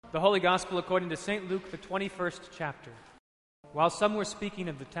The Holy Gospel according to St. Luke, the 21st chapter. While some were speaking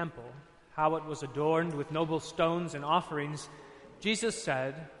of the temple, how it was adorned with noble stones and offerings, Jesus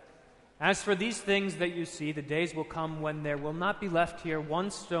said, "As for these things that you see, the days will come when there will not be left here one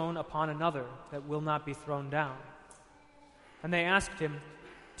stone upon another that will not be thrown down." And they asked him,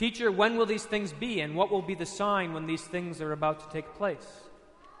 "Teacher, when will these things be, and what will be the sign when these things are about to take place?"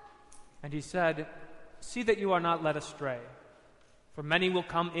 And he said, "See that you are not led astray. For many will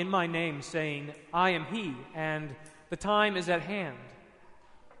come in my name, saying, 'I am he,' and 'the time is at hand.'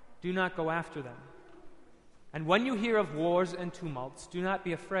 Do not go after them. And when you hear of wars and tumults, do not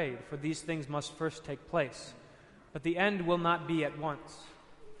be afraid, for these things must first take place, but the end will not be at once."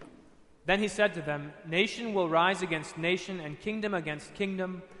 Then he said to them, "Nation will rise against nation, and kingdom against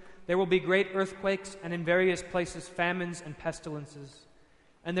kingdom. There will be great earthquakes, and in various places famines and pestilences.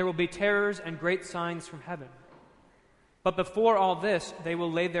 And there will be terrors and great signs from heaven. But before all this, they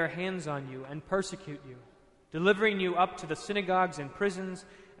will lay their hands on you and persecute you, delivering you up to the synagogues and prisons,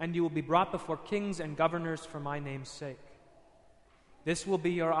 and you will be brought before kings and governors for my name's sake. This will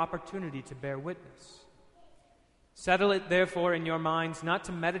be your opportunity to bear witness. Settle it therefore in your minds not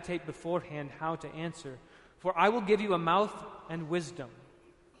to meditate beforehand how to answer, for I will give you a mouth and wisdom,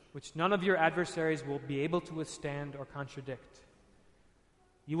 which none of your adversaries will be able to withstand or contradict.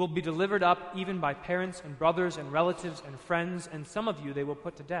 You will be delivered up even by parents and brothers and relatives and friends, and some of you they will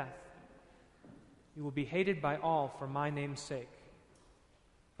put to death. You will be hated by all for my name's sake.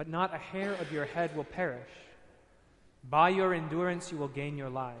 But not a hair of your head will perish. By your endurance you will gain your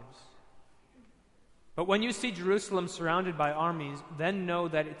lives. But when you see Jerusalem surrounded by armies, then know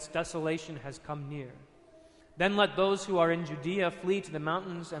that its desolation has come near. Then let those who are in Judea flee to the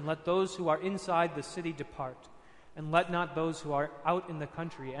mountains, and let those who are inside the city depart. And let not those who are out in the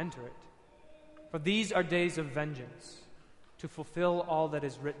country enter it. For these are days of vengeance, to fulfill all that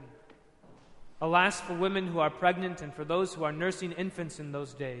is written. Alas for women who are pregnant and for those who are nursing infants in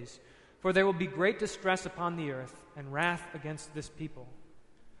those days, for there will be great distress upon the earth and wrath against this people.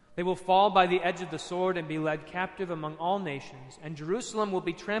 They will fall by the edge of the sword and be led captive among all nations, and Jerusalem will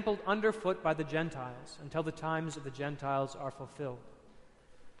be trampled underfoot by the Gentiles until the times of the Gentiles are fulfilled.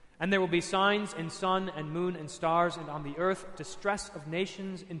 And there will be signs in sun and moon and stars, and on the earth distress of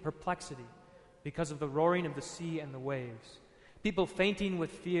nations in perplexity because of the roaring of the sea and the waves, people fainting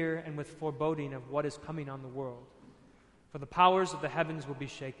with fear and with foreboding of what is coming on the world. For the powers of the heavens will be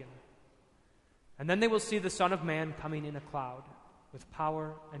shaken. And then they will see the Son of Man coming in a cloud with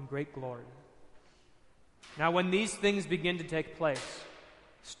power and great glory. Now when these things begin to take place,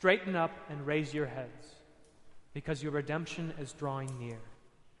 straighten up and raise your heads, because your redemption is drawing near."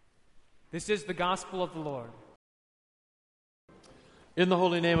 This is the gospel of the Lord. In the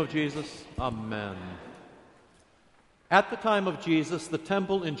holy name of Jesus, amen. At the time of Jesus, the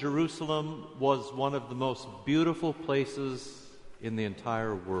temple in Jerusalem was one of the most beautiful places in the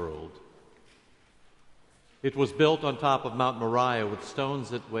entire world. It was built on top of Mount Moriah with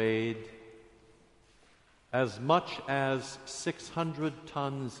stones that weighed as much as 600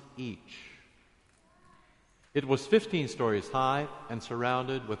 tons each. It was 15 stories high and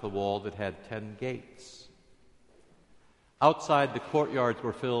surrounded with a wall that had 10 gates. Outside, the courtyards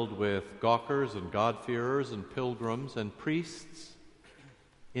were filled with gawkers and God-fearers and pilgrims and priests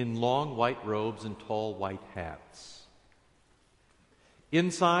in long white robes and tall white hats.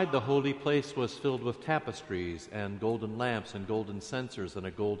 Inside, the holy place was filled with tapestries and golden lamps and golden censers and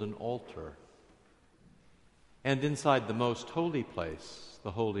a golden altar. And inside the most holy place,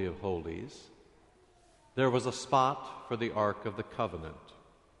 the Holy of Holies, there was a spot for the Ark of the Covenant.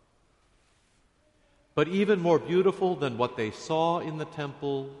 But even more beautiful than what they saw in the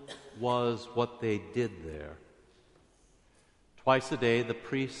temple was what they did there. Twice a day, the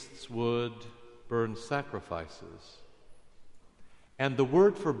priests would burn sacrifices. And the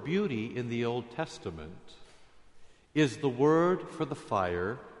word for beauty in the Old Testament is the word for the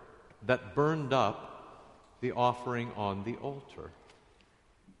fire that burned up the offering on the altar.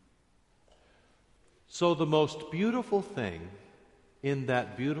 So the most beautiful thing in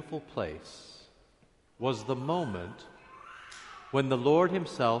that beautiful place was the moment when the Lord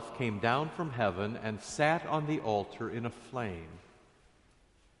himself came down from heaven and sat on the altar in a flame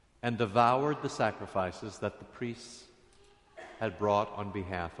and devoured the sacrifices that the priests had brought on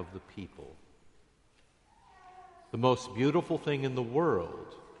behalf of the people. The most beautiful thing in the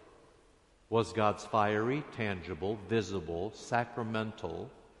world was God's fiery, tangible, visible, sacramental,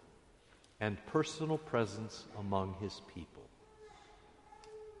 and personal presence among his people.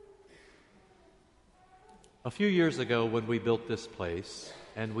 A few years ago, when we built this place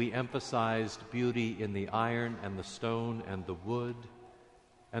and we emphasized beauty in the iron and the stone and the wood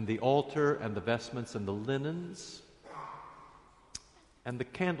and the altar and the vestments and the linens and the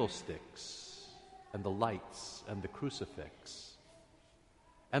candlesticks and the lights and the crucifix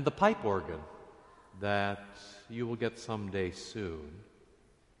and the pipe organ that you will get someday soon,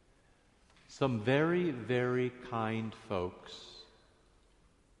 some very, very kind folks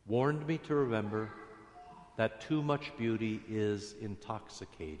warned me to remember that too much beauty is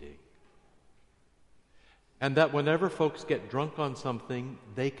intoxicating, and that whenever folks get drunk on something,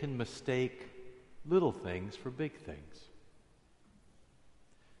 they can mistake little things for big things.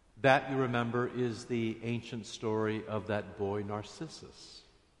 That, you remember, is the ancient story of that boy Narcissus,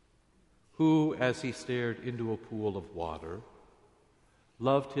 who, as he stared into a pool of water,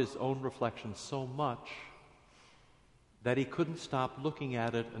 loved his own reflection so much that he couldn't stop looking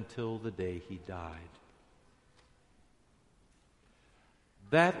at it until the day he died.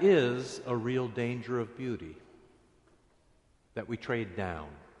 That is a real danger of beauty, that we trade down,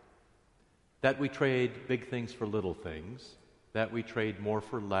 that we trade big things for little things, that we trade more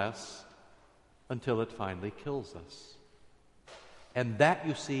for less until it finally kills us. And that,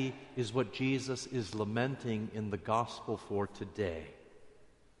 you see, is what Jesus is lamenting in the gospel for today.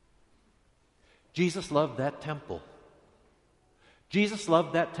 Jesus loved that temple. Jesus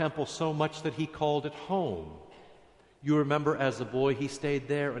loved that temple so much that he called it home. You remember, as a boy, he stayed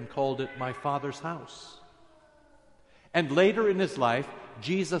there and called it my Father's house. And later in his life,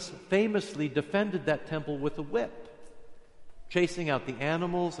 Jesus famously defended that temple with a whip, chasing out the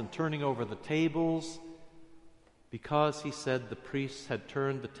animals and turning over the tables, because he said the priests had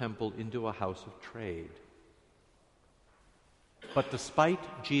turned the temple into a house of trade. But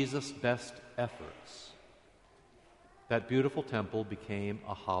despite Jesus' best efforts, that beautiful temple became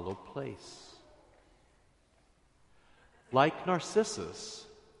a hollow place. Like Narcissus,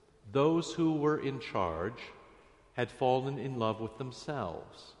 those who were in charge had fallen in love with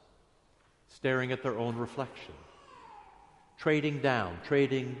themselves, staring at their own reflection, trading down,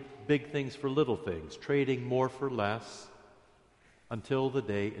 trading big things for little things, trading more for less, until the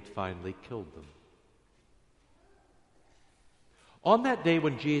day it finally killed them. On that day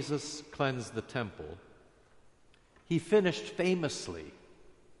when Jesus cleansed the temple, he finished famously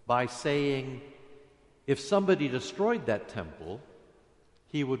by saying, if somebody destroyed that temple,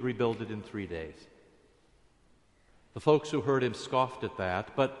 he would rebuild it in 3 days. The folks who heard him scoffed at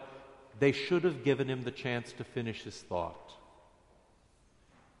that, but they should have given him the chance to finish his thought.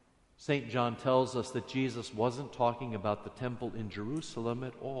 St. John tells us that Jesus wasn't talking about the temple in Jerusalem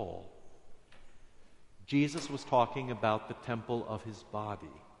at all. Jesus was talking about the temple of his body,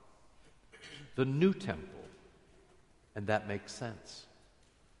 the new temple, and that makes sense.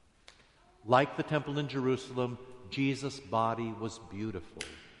 Like the temple in Jerusalem, Jesus' body was beautiful.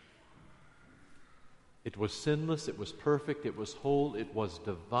 It was sinless, it was perfect, it was whole, it was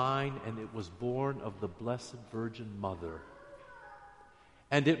divine, and it was born of the Blessed Virgin Mother.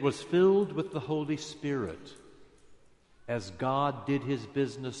 And it was filled with the Holy Spirit as God did his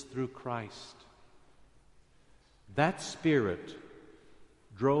business through Christ. That Spirit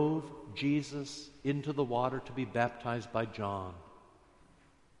drove Jesus into the water to be baptized by John.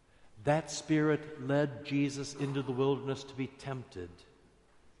 That Spirit led Jesus into the wilderness to be tempted.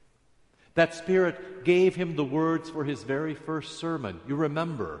 That Spirit gave him the words for his very first sermon. You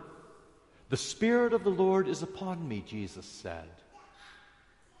remember, the Spirit of the Lord is upon me, Jesus said.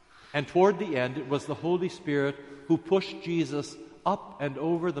 And toward the end, it was the Holy Spirit who pushed Jesus up and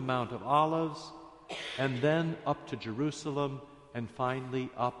over the Mount of Olives, and then up to Jerusalem, and finally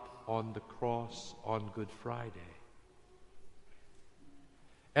up on the cross on Good Friday.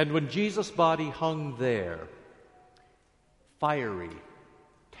 And when Jesus' body hung there, fiery,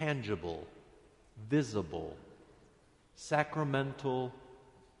 tangible, visible, sacramental,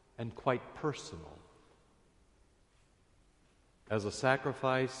 and quite personal, as a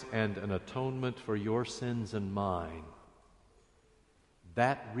sacrifice and an atonement for your sins and mine,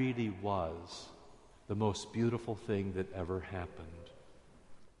 that really was the most beautiful thing that ever happened.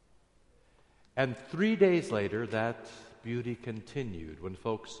 And 3 days later, that beauty continued when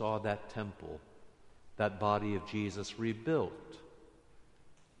folks saw that temple, that body of Jesus rebuilt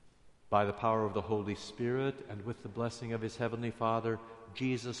by the power of the Holy Spirit and with the blessing of his Heavenly Father.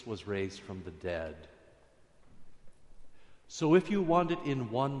 Jesus was raised from the dead. So if you want it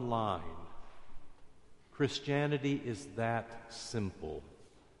in one line, Christianity is that simple.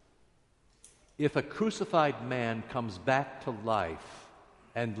 If a crucified man comes back to life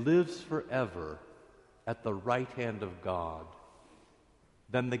and lives forever at the right hand of God,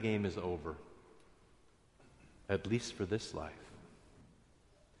 then the game is over, at least for this life.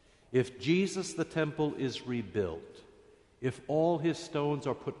 If Jesus the temple is rebuilt, if all his stones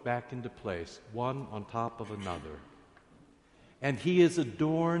are put back into place, one on top of another, and he is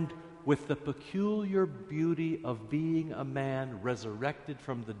adorned with the peculiar beauty of being a man resurrected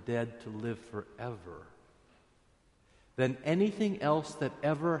from the dead to live forever, then anything else that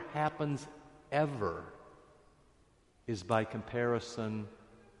ever happens ever is by comparison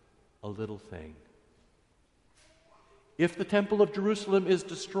a little thing. If the Temple of Jerusalem is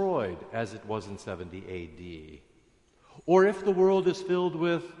destroyed, as it was in 70 A.D., or if the world is filled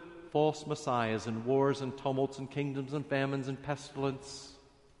with false messiahs and wars and tumults and kingdoms and famines and pestilence,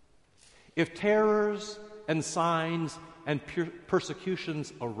 if terrors and signs and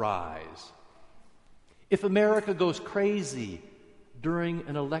persecutions arise, if America goes crazy during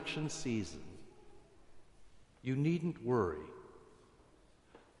an election season, you needn't worry.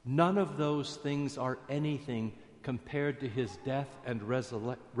 None of those things are anything compared to his death and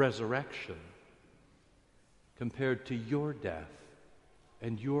resurrection, compared to your death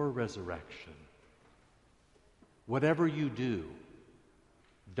and your resurrection. Whatever you do,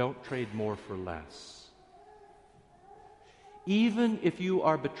 don't trade more for less. Even if you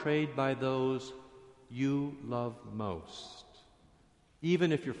are betrayed by those you love most,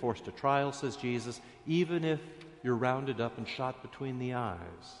 even if you're forced to trial, says Jesus, even if you're rounded up and shot between the eyes,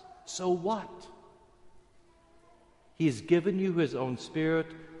 so what? He has given you his own Spirit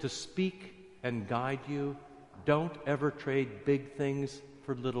to speak and guide you. Don't ever trade big things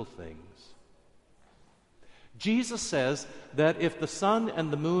for little things. Jesus says that if the sun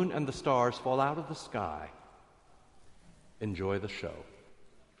and the moon and the stars fall out of the sky, enjoy the show.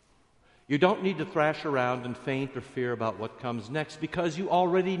 You don't need to thrash around and faint or fear about what comes next, because you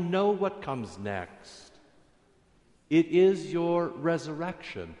already know what comes next. It is your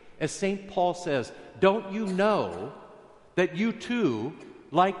resurrection. As St. Paul says, don't you know that you too,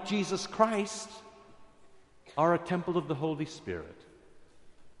 like Jesus Christ, are a temple of the Holy Spirit?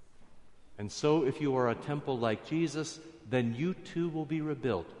 And so if you are a temple like Jesus, then you too will be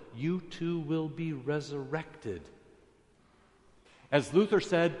rebuilt. You too will be resurrected. As Luther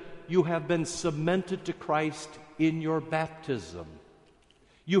said, you have been cemented to Christ in your baptism.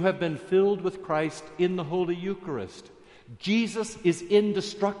 You have been filled with Christ in the Holy Eucharist. Jesus is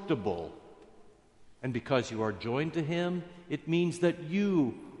indestructible. And because you are joined to him, it means that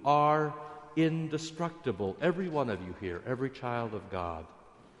you are indestructible. Every one of you here, every child of God,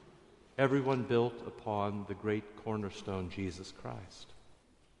 everyone built upon the great cornerstone, Jesus Christ.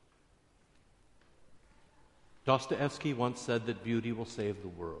 Dostoevsky once said that beauty will save the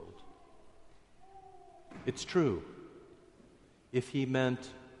world. It's true, if he meant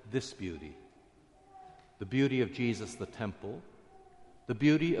this beauty, the beauty of Jesus, the temple, the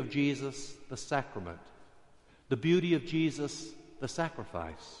beauty of Jesus, the sacrament, the beauty of Jesus, the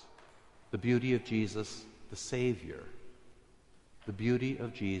sacrifice, the beauty of Jesus, the Savior, the beauty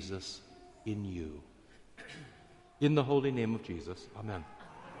of Jesus in you. In the holy name of Jesus, amen.